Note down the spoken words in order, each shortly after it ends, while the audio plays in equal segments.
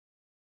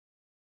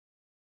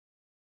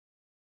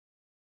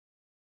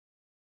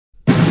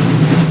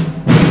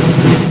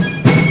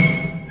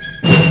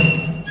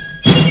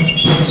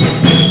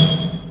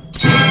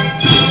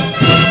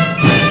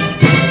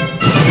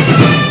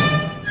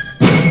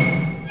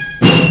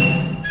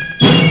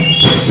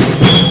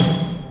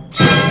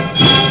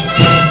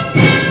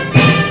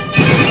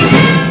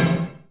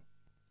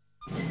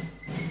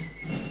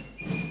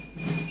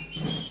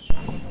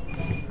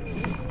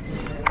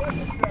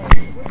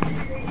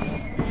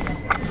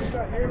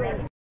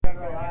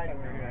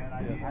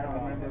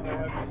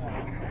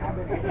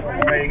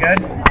Very good.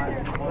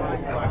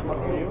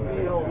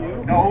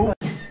 No.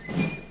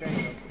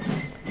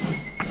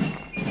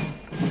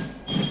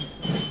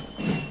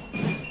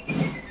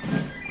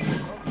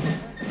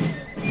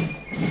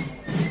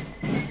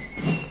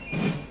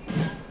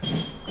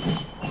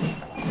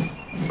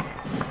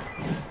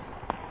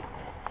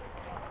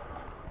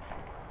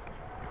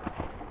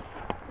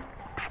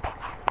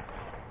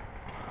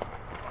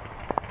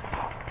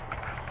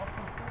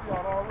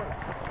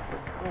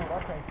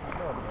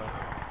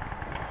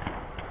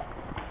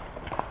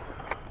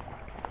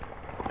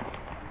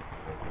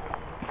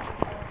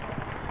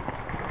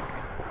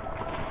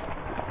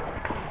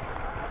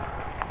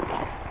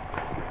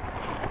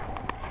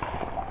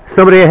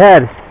 Somebody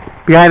ahead,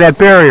 behind that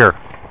barrier.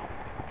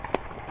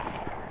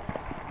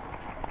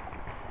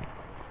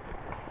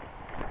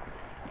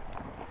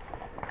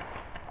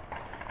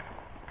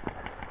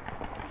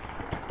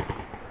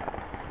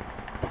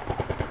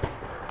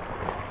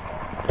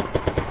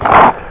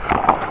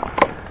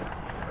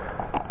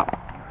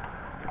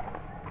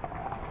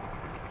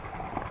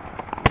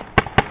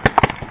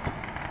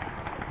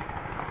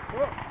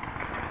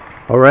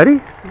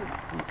 Already?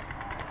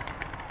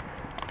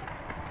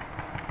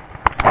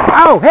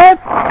 Ow! Hit!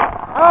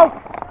 Out!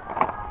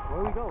 Where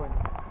are we going?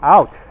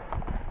 Out.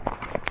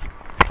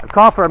 I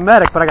called for a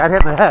medic, but I got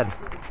hit in the head.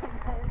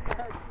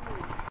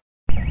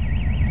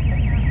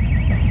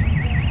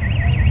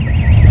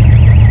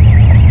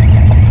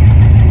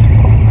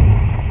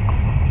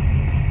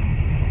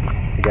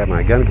 I got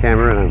my gun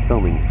camera and I'm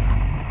filming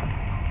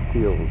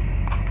seals.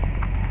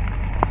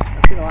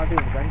 I've seen a lot of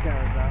people with gun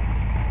cameras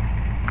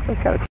now.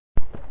 That's kind of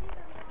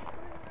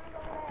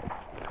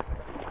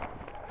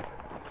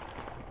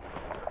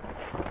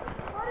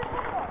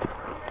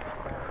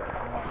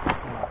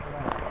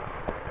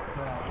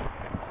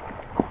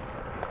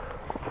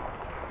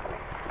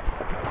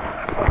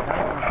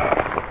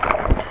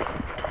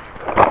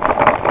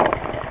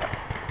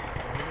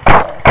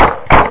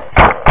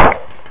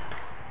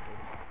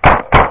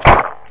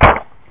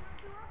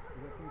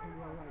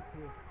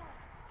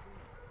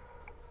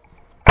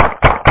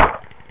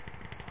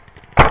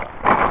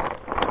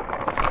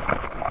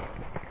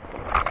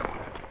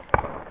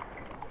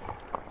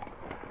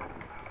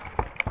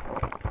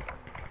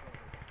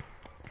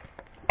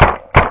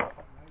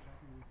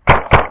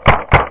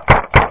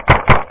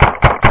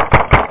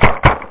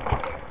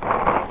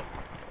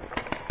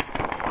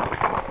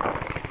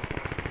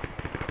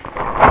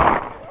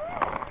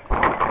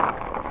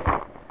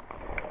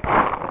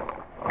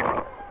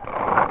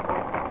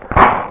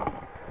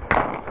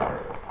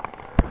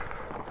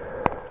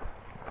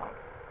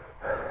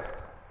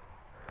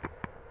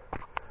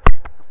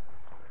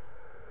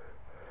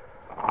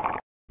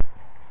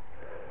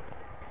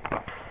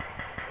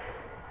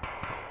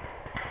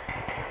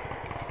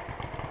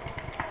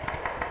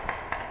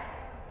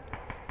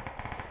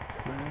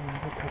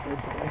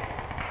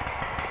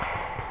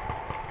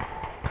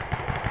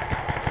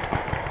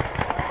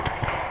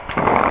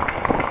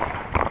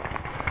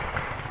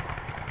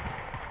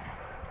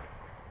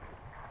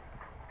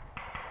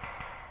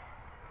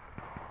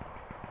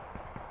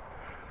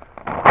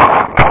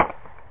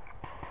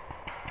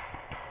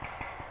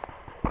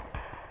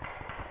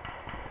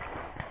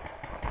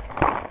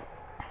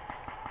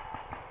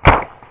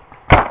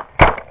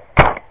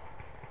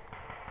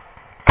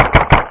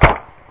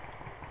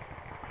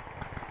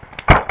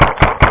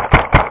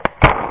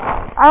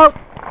out.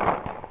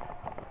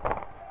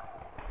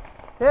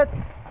 Hit.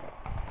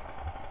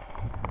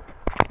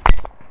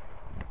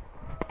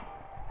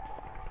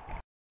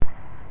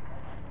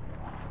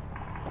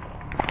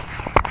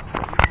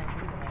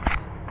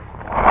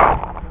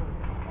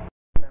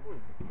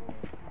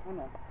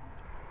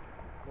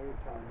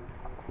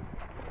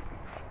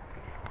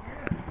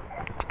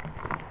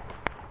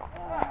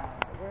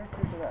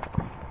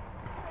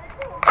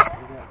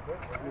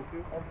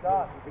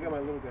 I got my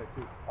little guy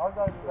too. I'll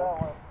go do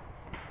that one.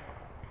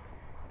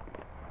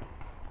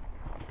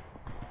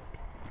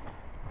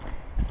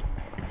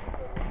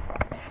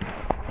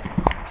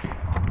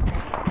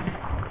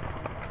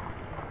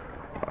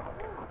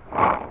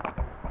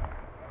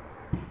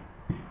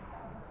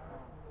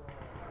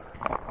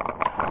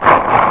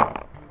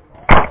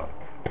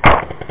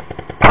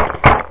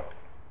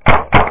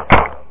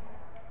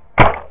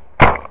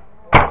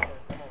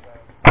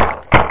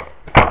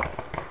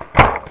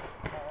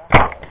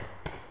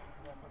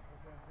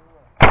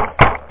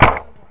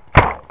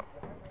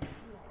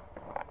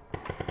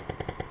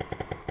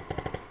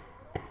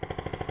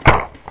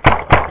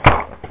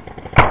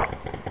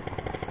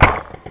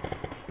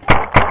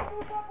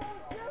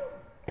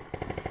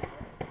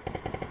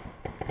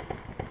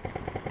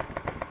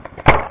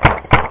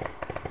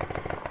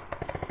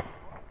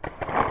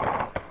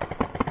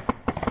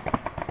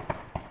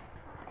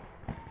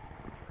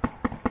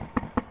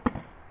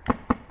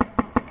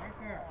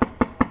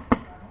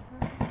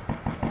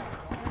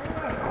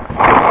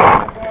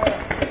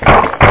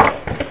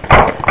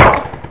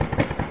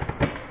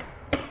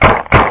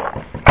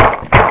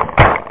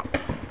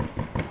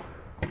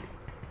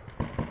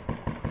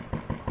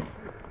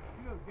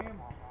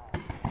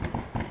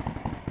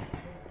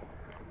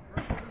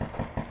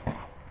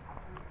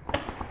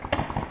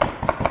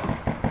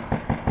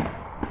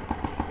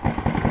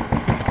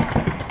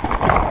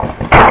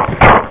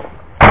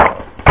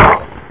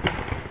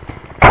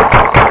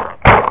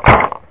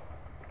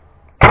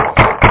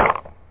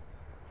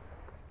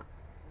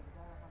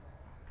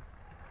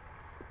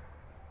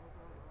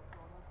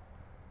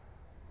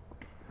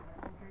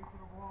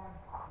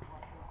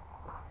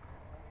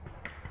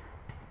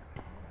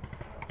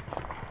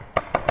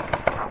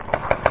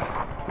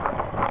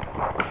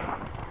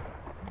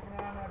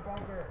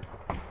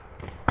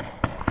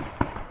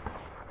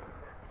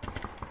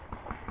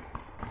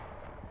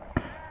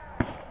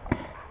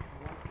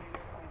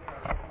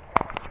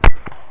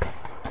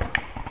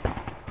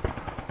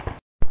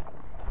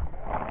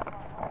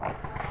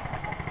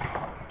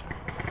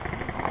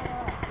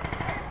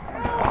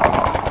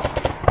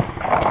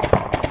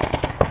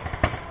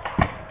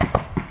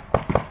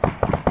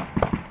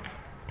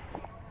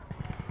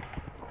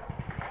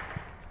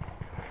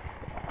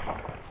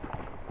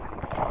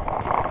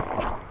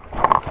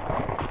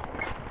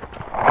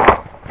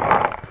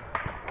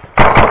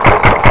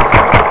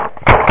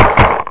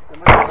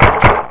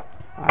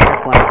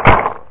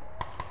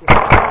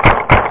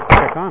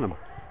 found them.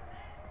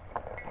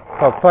 It's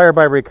called fire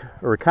by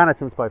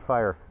reconnaissance by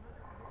fire.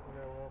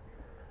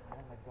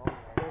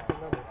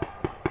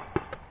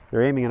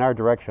 They're aiming in our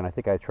direction. I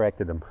think I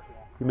attracted them.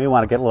 You may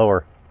want to get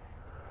lower.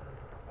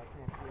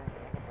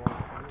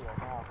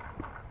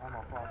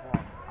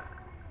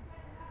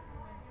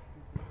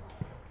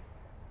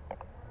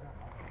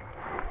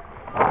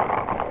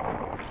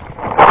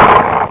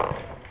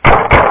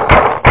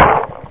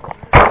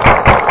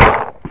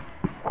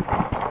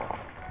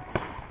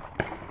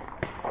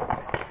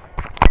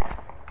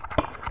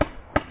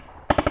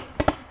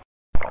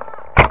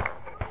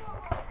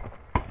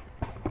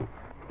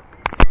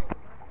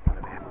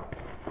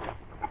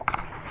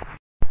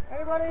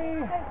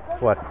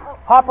 What?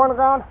 Hopper on the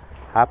ground?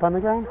 Hop on the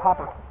ground?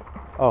 Hopper.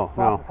 Oh,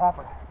 no.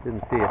 Hopper.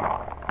 Didn't see it.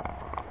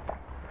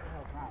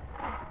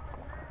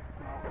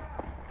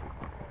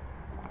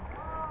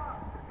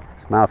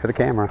 Smile for the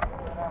camera.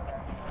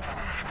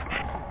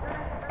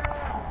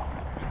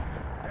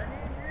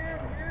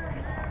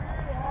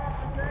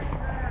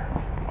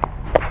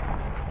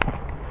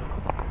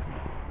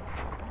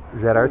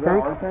 Is that our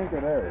tank? Our tank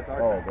or theirs?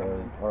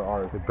 Oh,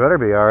 ours. It better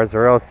be ours,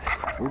 or else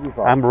We'd be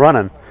fine. I'm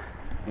running.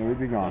 Yeah, we'd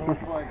be gone.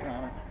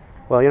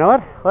 Well, you know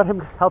what? Let him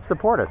help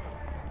support us.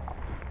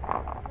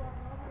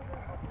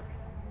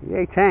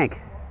 Yay, tank.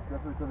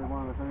 Definitely said they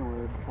wanted us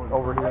anyway.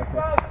 Over here.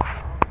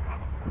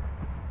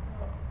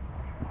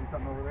 See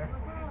something over there?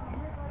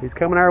 He's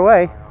coming our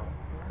way.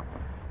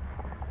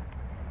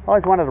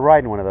 Always wanted to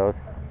ride in one of those.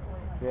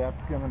 Yeah,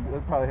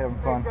 they're probably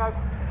having fun.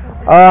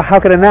 How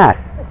could I not?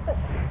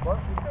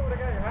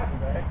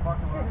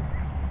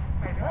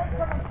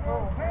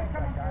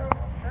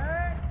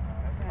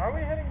 Are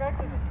we heading back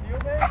to the steel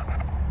bay?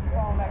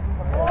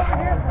 Over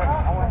here?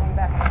 I want to hang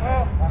back.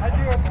 Well, I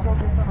do have to go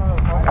get some of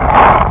those.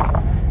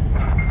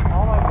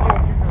 All my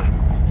CO2 first.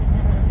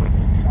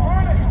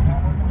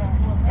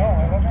 No,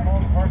 I left them all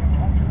in the parking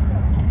lot.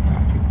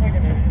 Like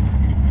an idiot.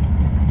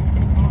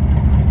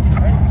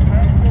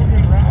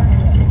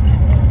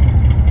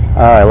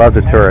 Oh, I love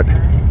the turret.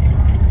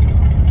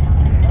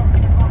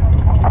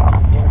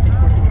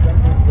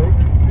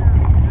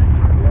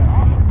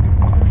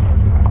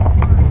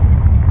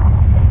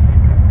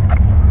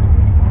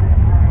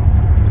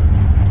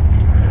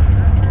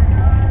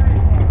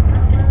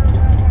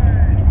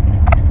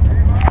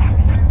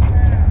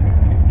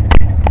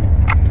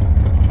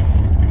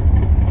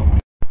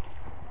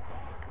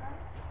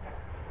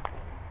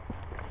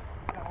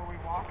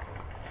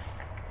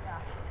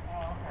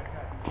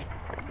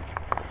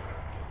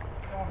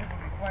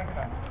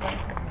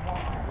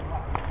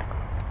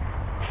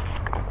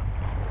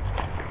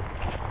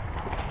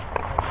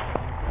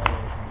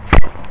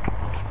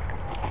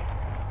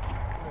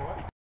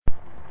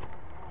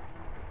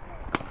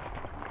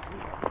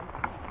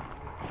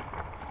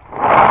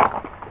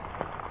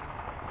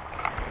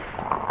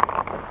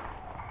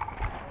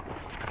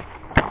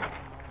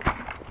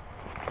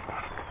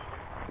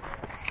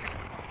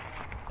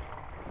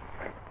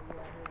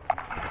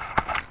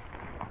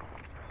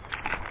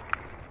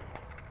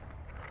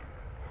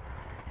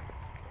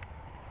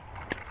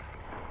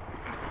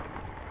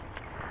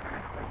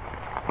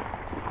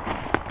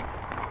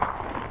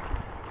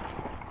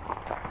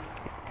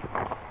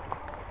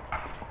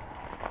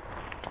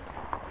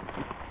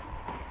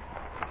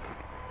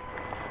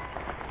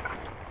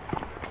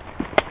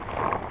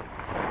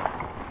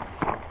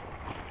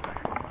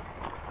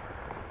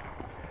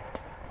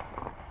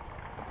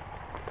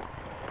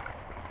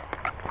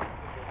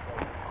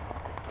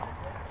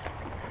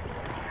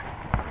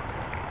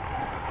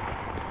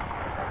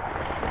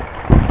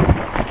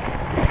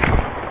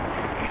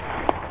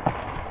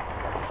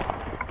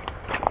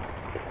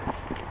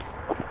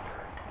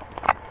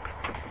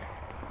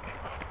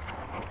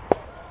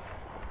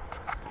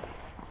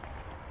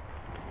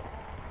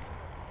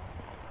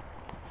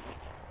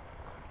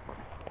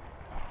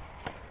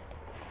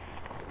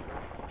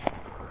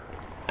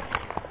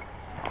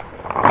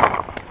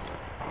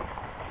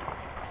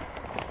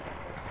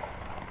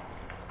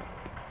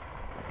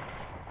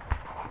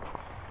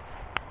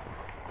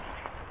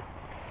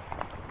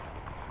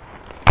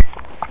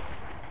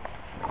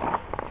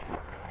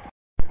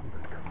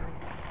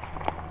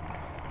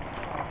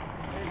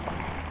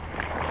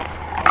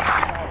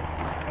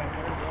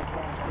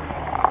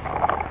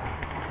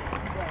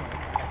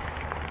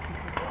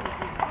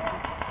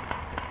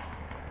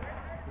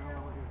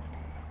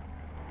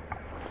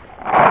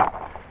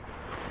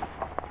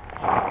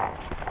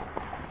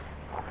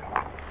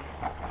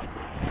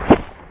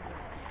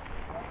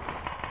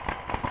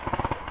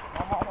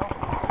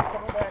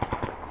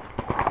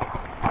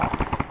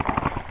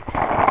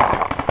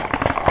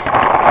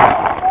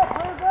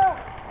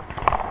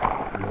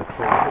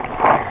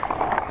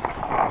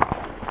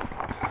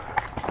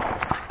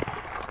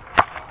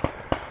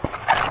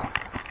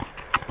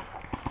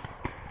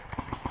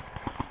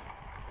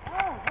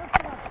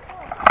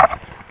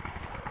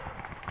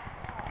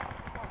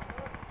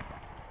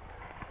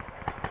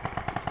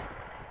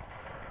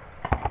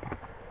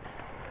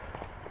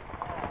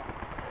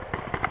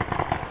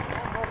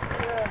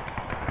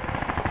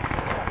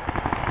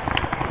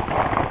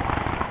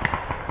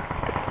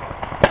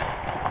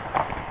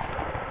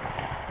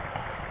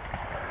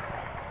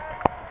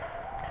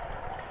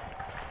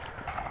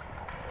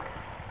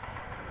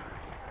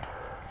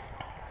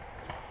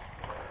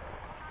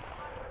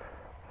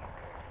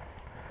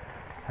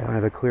 I don't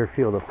have a clear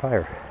field of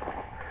fire.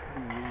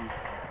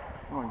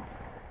 Oh,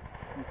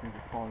 these things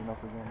are falling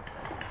up again.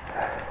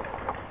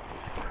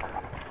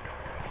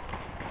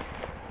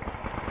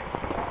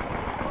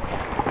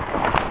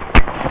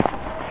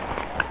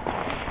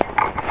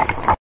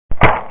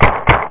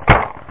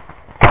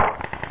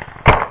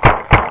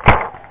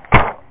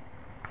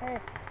 Hey,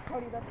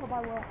 Cody, that's what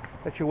I will.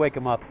 That should wake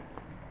him up.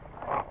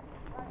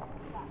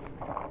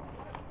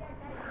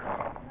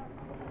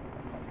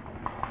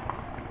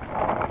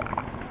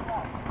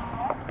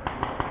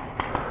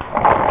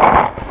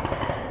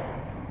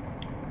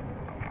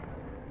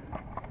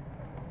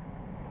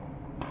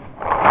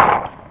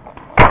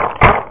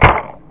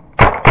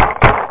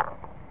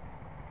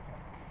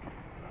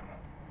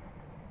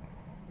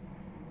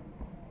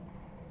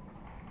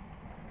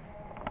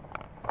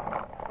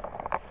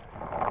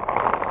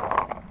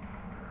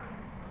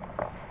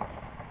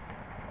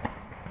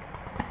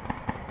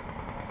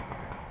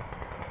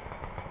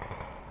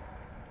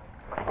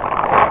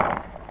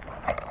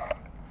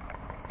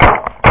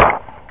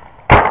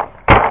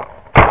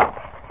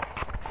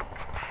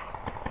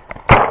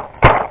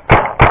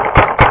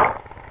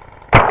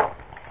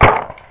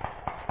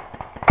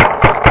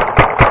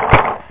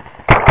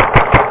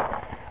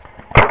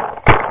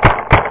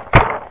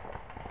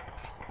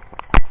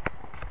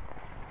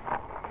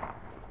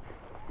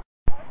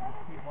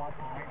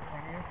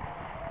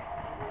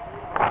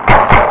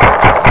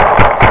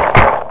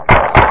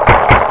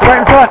 Right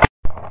in front.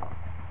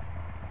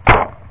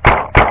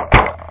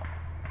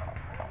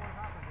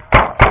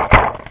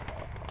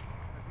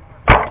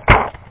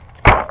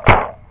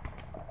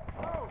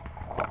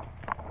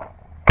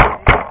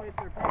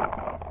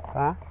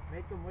 Huh?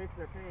 Make them waste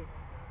their pay.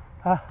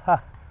 Ha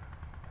ha.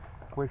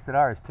 Wasted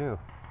ours too.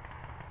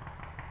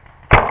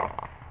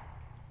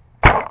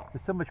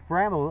 There's so much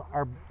bramble,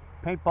 our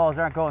paintballs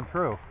aren't going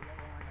through.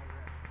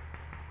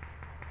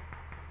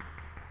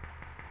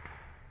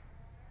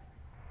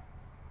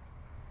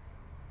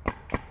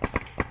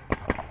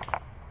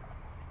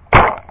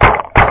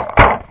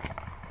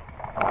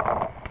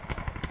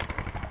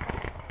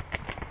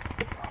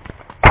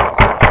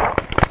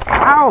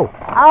 Ow!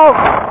 Ow!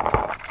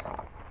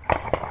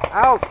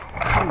 Ow!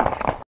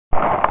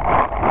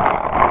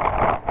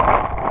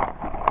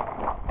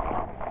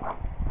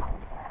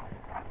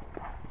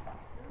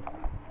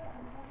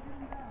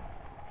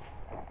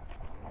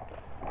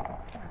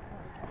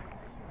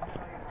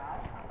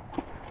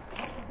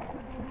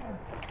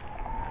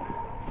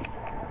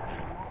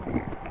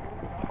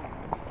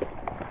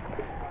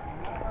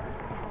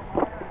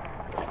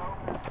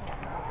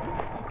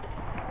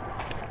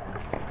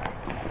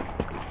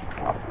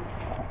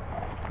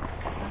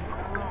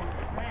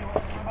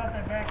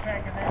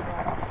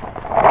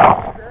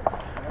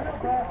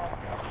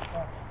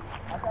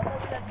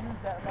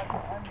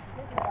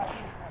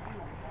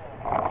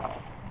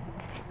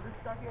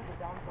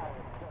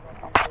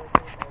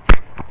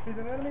 He's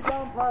an enemy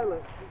down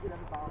pilot.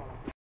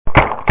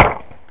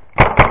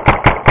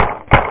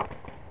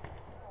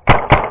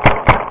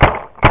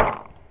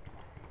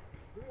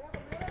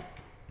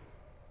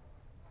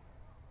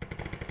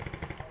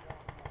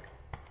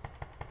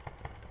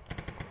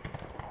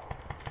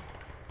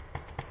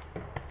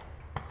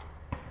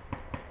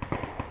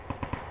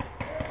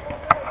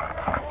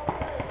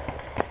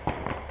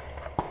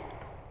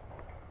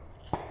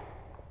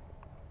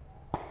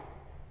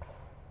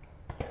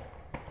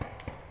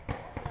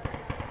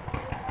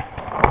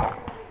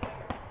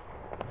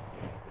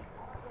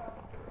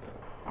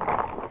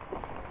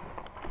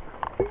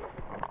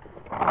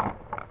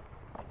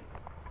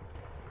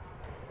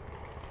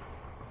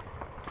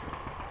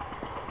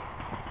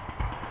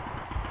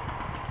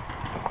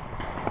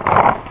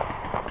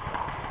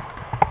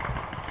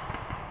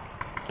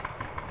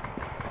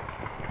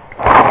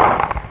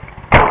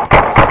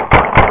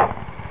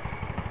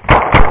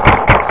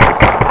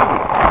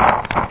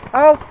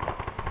 Help!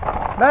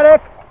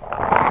 Medic!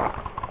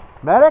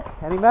 Medic?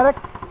 Any medic?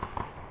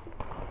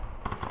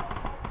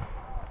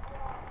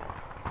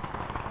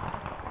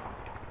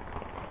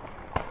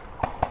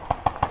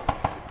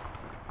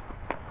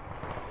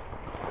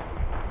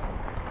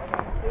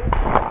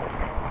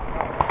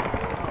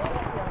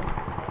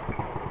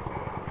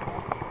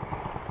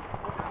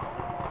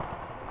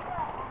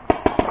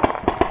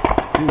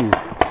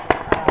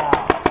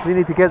 Jeez. We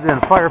need to get in a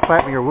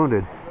firefight when you're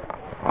wounded.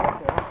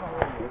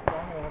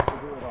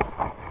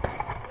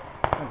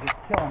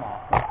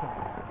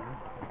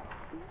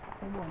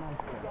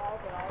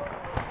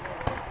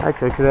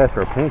 Actually, I could ask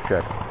for a paint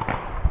check.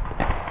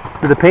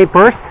 Did the paint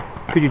burst?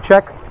 Could you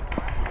check?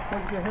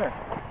 What'd you get here?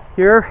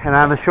 Here and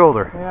on the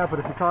shoulder. Yeah, but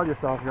if you call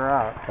yourself, you're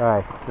out.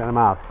 Alright, then I'm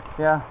out.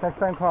 Yeah, next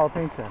time call a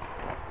paint check.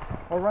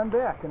 Or run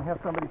back and have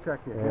somebody check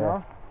you, you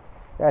know?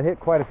 That hit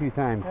quite a few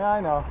times. Yeah, I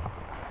know.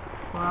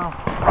 Well,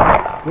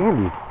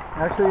 Dandy.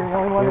 actually, the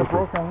only one that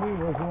broke on me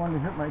was the one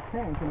that hit my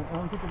tank, and I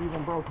don't think it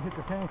even broke hit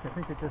the tank. I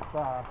think it just,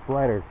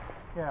 Splattered.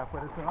 yeah,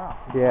 but it's enough.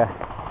 Yeah.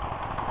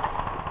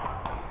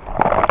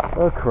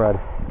 Oh, crud.